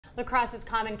La Crosse's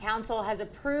Common Council has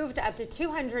approved up to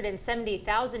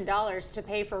 $270,000 to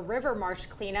pay for river marsh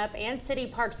cleanup and city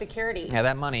park security. Yeah,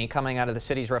 that money coming out of the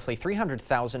city's roughly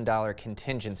 $300,000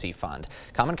 contingency fund.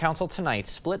 Common Council tonight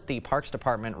split the Parks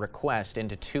Department request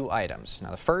into two items.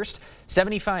 Now, the first,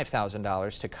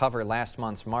 $75,000 to cover last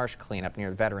month's marsh cleanup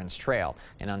near Veterans Trail.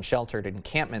 An unsheltered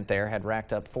encampment there had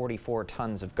racked up 44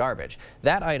 tons of garbage.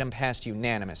 That item passed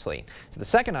unanimously. So the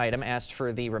second item asked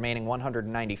for the remaining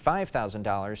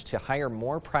 $195,000 to hire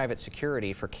more private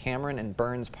security for Cameron and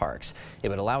Burns parks. It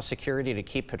would allow security to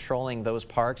keep patrolling those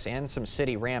parks and some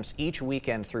city ramps each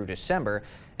weekend through December.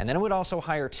 And then it would also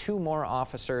hire 2 more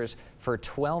officers for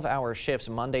 12-hour shifts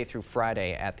Monday through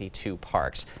Friday at the 2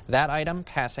 parks. That item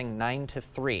passing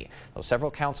 9-3. Though several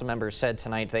council members said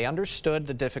tonight they understood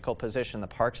the difficult position the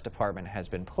Parks Department has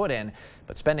been put in,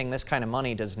 but spending this kind of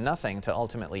money does nothing to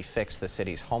ultimately fix the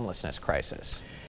city's homelessness crisis.